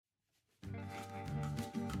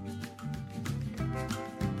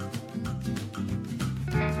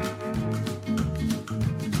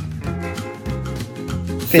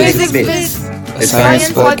Physics Bits, a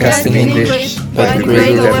science podcast in English by the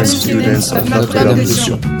grade 11 students of Notre Dame de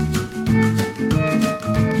Sion.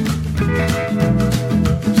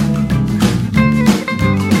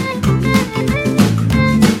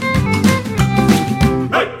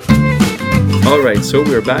 Alright, so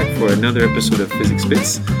we're back for another episode of Physics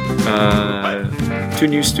Bits. Two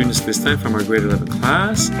new students this time from our grade 11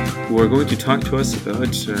 class who are going to talk to us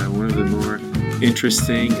about one of the more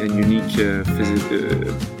interesting and unique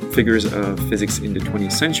figures of physics in the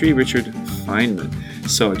 20th century, Richard Feynman.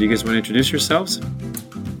 So, do you guys want to introduce yourselves?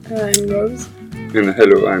 I'm Rose. And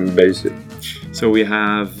hello, I'm Basile. So we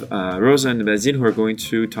have Rosa and Basile who are going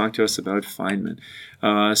to talk to us about Feynman.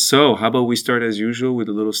 So how about we start as usual with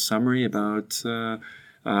a little summary about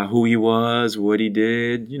who he was, what he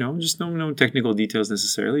did, just no technical details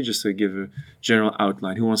necessarily, just to give a general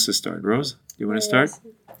outline. Who wants to start? Rose, you want to start? Yes.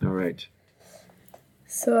 All right.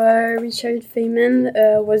 So Richard Feynman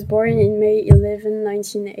was born in May 11,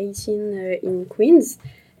 1918 in Queens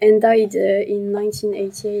and died in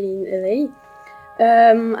 1988 in LA.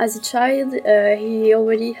 As a child, he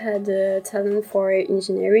already had a talent for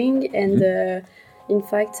engineering, and in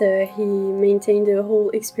fact, he maintained a whole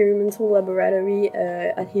experimental laboratory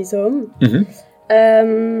at his home.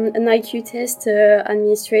 An IQ test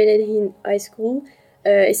administered in high school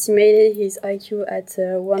estimated his IQ at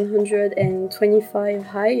 125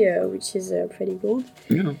 high, which is pretty good.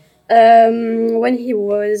 Yeah. When he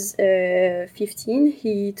was 15,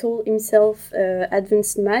 he taught himself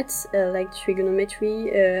advanced maths like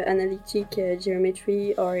trigonometry, analytic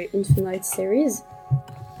geometry, or infinite series.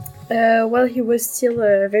 While he was still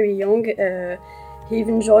very young, he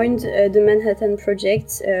even joined the Manhattan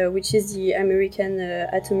Project, which is the American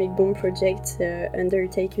atomic bomb project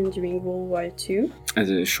undertaken during World War II. As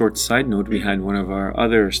a short side note, we had one of our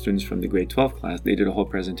other students from the grade 12 class. They did a whole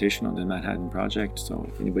presentation on the Manhattan Project. So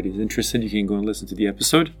if anybody's interested, you can go and listen to the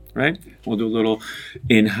episode, right? We'll do a little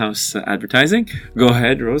in-house advertising. Go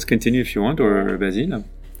ahead, Rose, continue if you want, or Basile.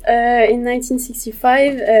 In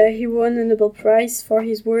 1965, he won a Nobel Prize for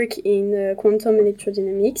his work in quantum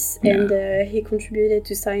electrodynamics, and he contributed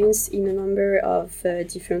to science in a number of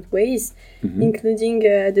different ways, including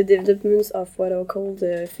the development of what are called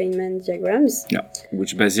Feynman diagrams. Yeah,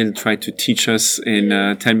 which Basile tried to teach us in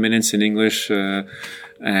 10 minutes in English,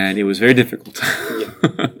 and it was very difficult.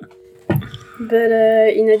 But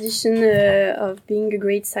in addition of being a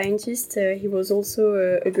great scientist, he was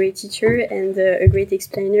also a great teacher and a great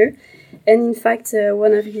explainer. And in fact,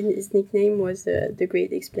 one of his nicknames was the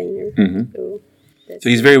Great Explainer. So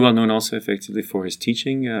he's very well known also effectively for his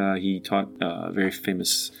teaching. He taught a very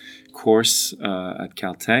famous course at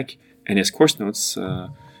Caltech. And his course notes,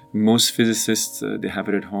 most physicists, they have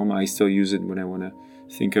it at home. I still use it when I want to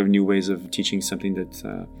think of new ways of teaching something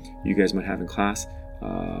that you guys might have in class.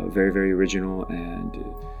 Very, very original, and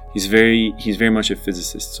he's very much a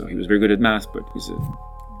physicist. So he was very good at math, but he's a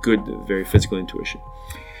good, very physical intuition.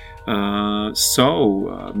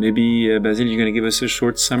 Maybe Basile, you're going to give us a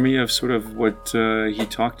short summary of sort of what he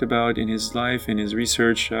talked about in his life, in his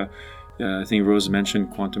research. I think Rose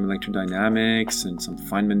mentioned quantum electrodynamics and some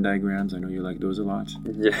Feynman diagrams. I know you like those a lot.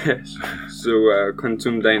 Yes. So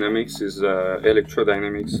quantum dynamics is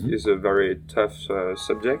electrodynamics is a very tough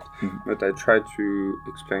subject, but I try to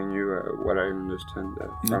explain you what I understand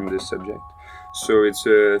from this subject. So it's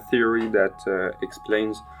a theory that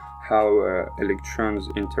explains how electrons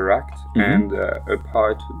interact, and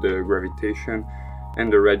apart the gravitation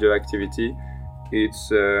and the radioactivity,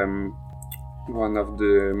 it's one of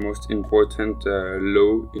the most important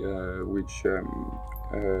law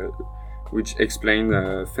which explain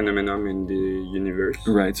the phenomenon in the universe.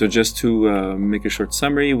 Right. So just to make a short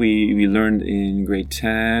summary, we learned in grade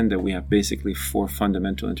 10 that we have basically 4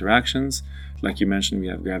 fundamental interactions. Like you mentioned, we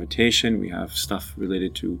have gravitation, we have stuff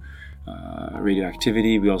related to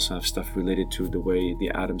radioactivity, we also have stuff related to the way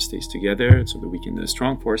the atom stays together, so the weak and the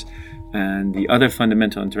strong force. And the other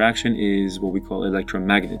fundamental interaction is what we call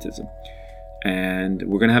electromagnetism. And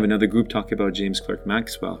we're going to have another group talk about James Clerk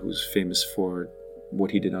Maxwell, who's famous for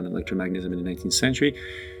what he did on electromagnetism in the 19th century.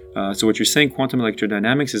 So what you're saying, quantum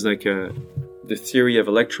electrodynamics is like the theory of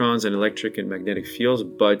electrons and electric and magnetic fields,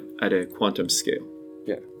 but at a quantum scale.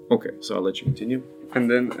 Yeah. Okay, so I'll let you continue. And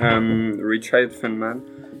then Richard Feynman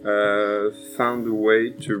found a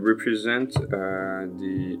way to represent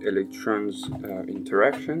the electrons'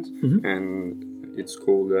 interactions, and it's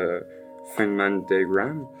called a Feynman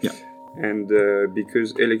diagram. Yeah. And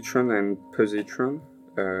because electron and positron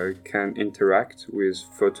can interact with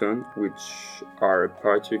photons, which are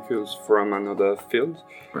particles from another field.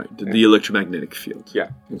 Right, the electromagnetic field. Yeah,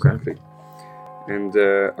 exactly. And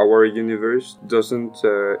our universe doesn't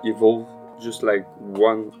evolve just like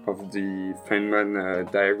one of the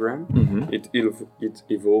Feynman diagram. Mm-hmm. It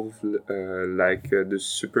evolves like the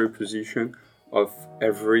superposition of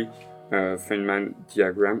every Feynman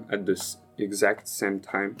diagram at the exact same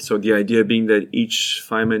time. So the idea being that each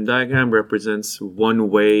Feynman diagram represents one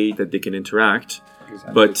way that they can interact.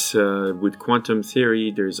 Exactly. But with quantum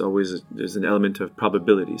theory, there's an element of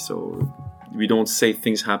probability. So we don't say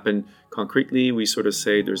things happen concretely. We sort of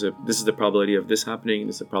say this is the probability of this happening,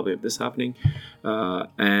 this is the probability of this happening.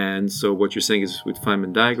 And so what you're saying is with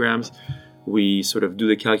Feynman diagrams, we sort of do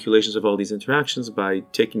the calculations of all these interactions by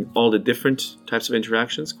taking all the different types of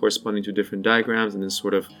interactions corresponding to different diagrams and then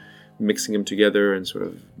sort of mixing them together and sort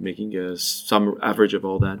of making some average of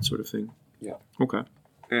all that sort of thing. Yeah. Okay.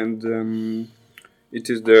 And it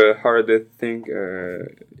is the hardest thing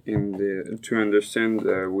to understand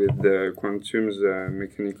with the quantum's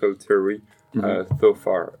mechanical theory so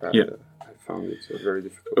far. I found it very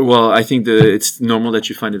difficult. Well, I think that it's normal that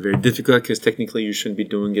you find it very difficult because technically you shouldn't be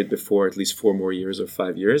doing it before at least 4 more years or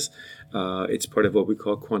 5 years. It's part of what we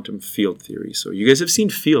call quantum field theory. So you guys have seen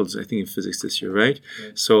fields, I think, in physics this year, right?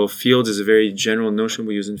 Yeah. So fields is a very general notion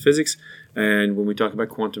we use in physics. And when we talk about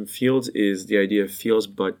quantum fields is the idea of fields,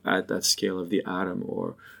 but at that scale of the atom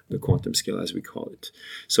or the quantum scale, as we call it.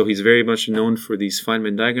 So he's very much known for these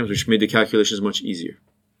Feynman diagrams, which made the calculations much easier.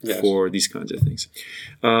 Yes. For these kinds of things.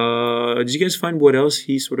 Did you guys find what else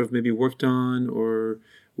he sort of maybe worked on or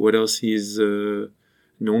what else he's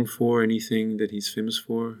known for, anything that he's famous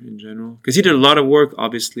for in general? Because he did a lot of work,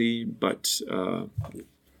 obviously, but...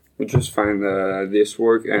 we just find this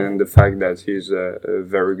work and the fact that he's a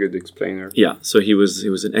very good explainer. Yeah, so he was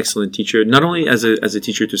an excellent teacher, not only as a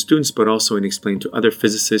teacher to students, but also in explaining to other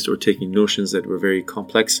physicists or taking notions that were very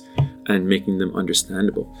complex and making them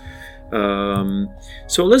understandable.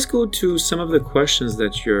 So let's go to some of the questions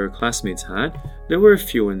that your classmates had. There were a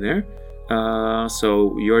few in there.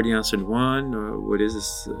 So you already answered one. What is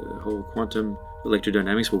this whole quantum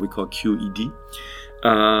electrodynamics, what we call QED?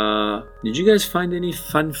 Did you guys find any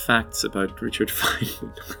fun facts about Richard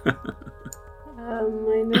Feynman?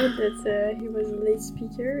 I know that he was a late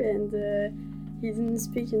speaker and he didn't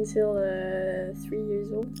speak until 3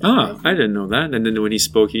 years old. I didn't know that. And then when he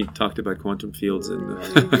spoke, he talked about quantum fields and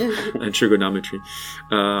and trigonometry.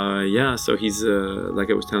 So he's like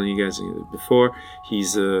I was telling you guys before.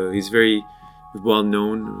 He's very well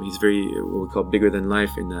known. He's very what we call bigger than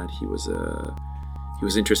life in that he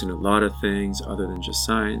was interested in a lot of things other than just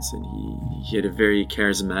science, and he had a very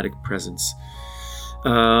charismatic presence.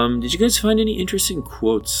 Did you guys find any interesting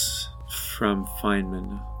quotes from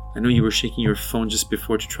Feynman? I know you were shaking your phone just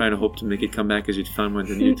before to try to hope to make it come back as you'd found one.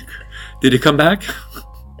 Did it come back?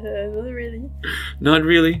 Not really. Not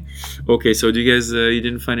really? Okay, so do you guys, you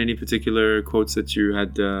didn't find any particular quotes that you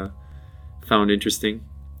had found interesting?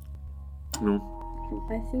 No?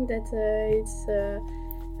 I think that it's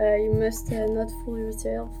you must not fool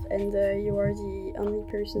yourself and you are the only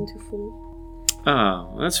person to fool.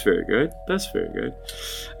 That's very good.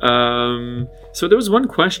 So there was one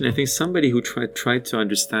question, I think somebody who tried to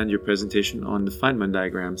understand your presentation on the Feynman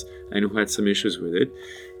diagrams and who had some issues with it,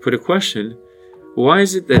 put a question: why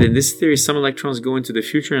is it that in this theory some electrons go into the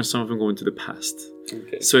future and some of them go into the past?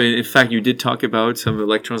 Okay. So in fact you did talk about some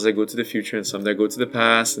electrons that go to the future and some that go to the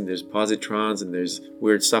past, and there's positrons and there's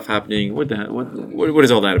weird stuff happening. What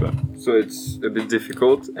is all that about? So it's a bit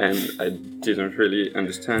difficult and I didn't really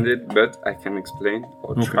understand it, but I can explain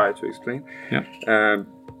or try to explain. Yeah.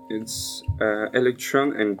 It's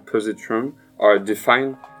electron and positron are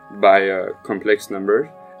defined by a complex number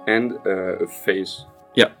and a phase.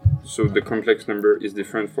 Yeah. So the complex number is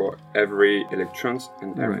different for every electrons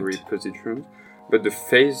and every positron, but the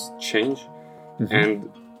phase change, and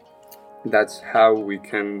that's how we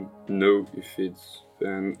can know if it's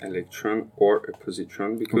an electron or a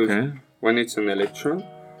positron, because when it's an electron,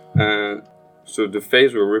 so the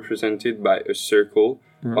phase were represented by a circle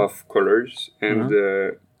of colors, and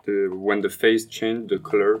when the phase change, the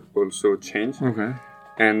color also change. Okay.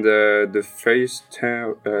 And the phase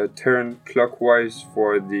turn clockwise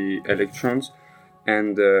for the electrons,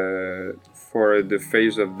 and for the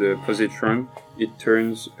phase of the positron, it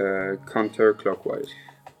turns counterclockwise.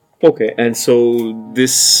 Okay, and so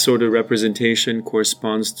this sort of representation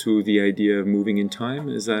corresponds to the idea of moving in time?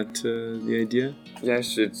 Is that the idea?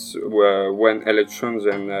 Yes, it's when electrons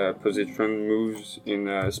and positron moves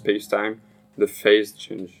in space-time, the phase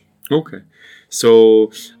change. Okay.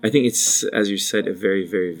 So I think it's, as you said, a very,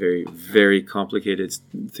 very, very, very complicated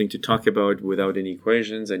thing to talk about without any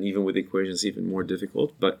equations, and even with equations, even more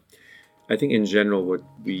difficult. But I think in general, what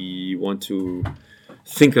we want to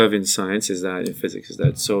think of in science is that, in physics, is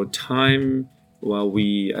that so time, while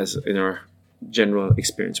we, as in our general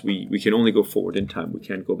experience, we can only go forward in time. We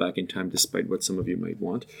can't go back in time, despite what some of you might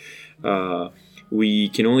want. We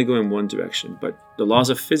can only go in one direction, but the laws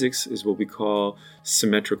of physics is what we call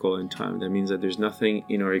symmetrical in time. That means that there's nothing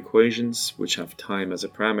in our equations which have time as a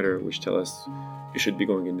parameter, which tell us you should be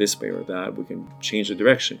going in this way or that. We can change the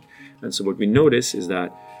direction. And so what we notice is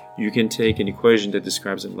that you can take an equation that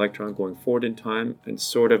describes an electron going forward in time, and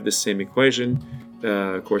sort of the same equation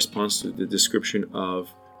corresponds to the description of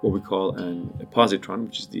what we call a positron,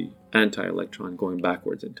 which is the anti-electron going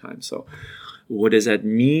backwards in time. So what does that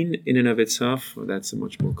mean in and of itself? Well, that's a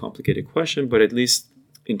much more complicated question, but at least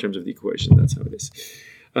in terms of the equation, that's how it is.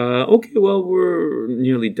 Okay, well, we're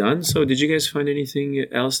nearly done. So did you guys find anything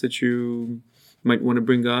else that you might want to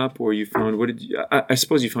bring up, or you found, I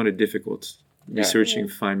suppose you found it difficult researching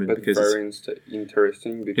Feynman, but because very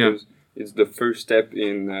interesting, because it's the first step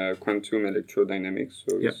in quantum electrodynamics.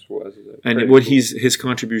 So it was and what his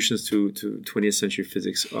contributions to 20th century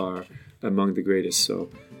physics are among the greatest. So,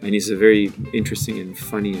 and he's a very interesting and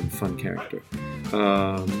funny and fun character.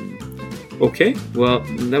 Okay, well,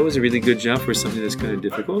 that was a really good job for something that's kind of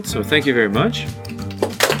difficult. So thank you very much.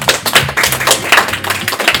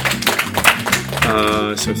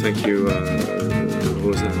 So thank you,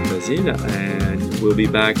 Rosa and Basile, and we'll be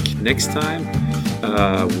back next time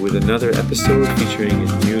with another episode featuring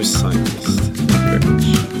a new scientist. Thank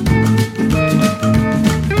you very much.